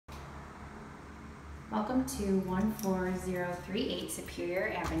Welcome to 14038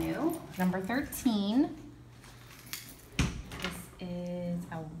 Superior Avenue, number 13. This is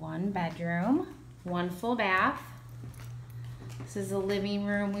a 1-bedroom, 1 full bath. This is the living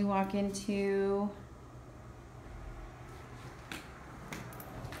room we walk into.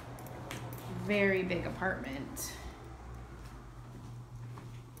 Very big apartment.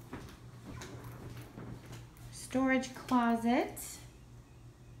 Storage closet.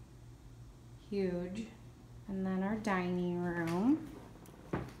 Huge. And then our dining room.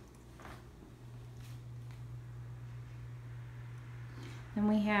 Then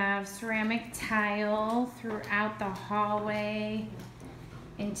we have ceramic tile throughout the hallway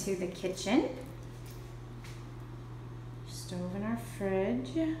into the kitchen. Stove in our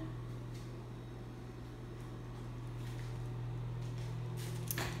fridge.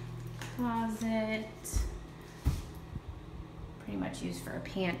 Closet. Pretty much used for a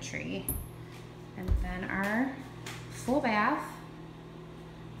pantry. And then our full bath.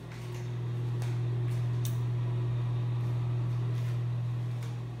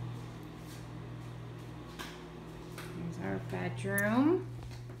 Here's our bedroom.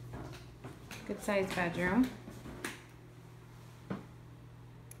 Good sized bedroom.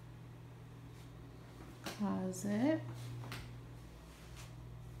 Closet.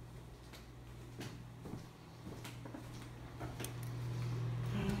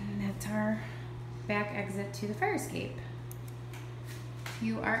 And that's our back exit to the fire escape. If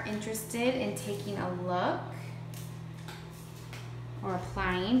you are interested in taking a look or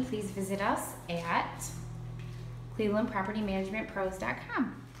applying, please visit us at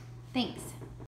clevelandpropertymanagementpros.com. Thanks.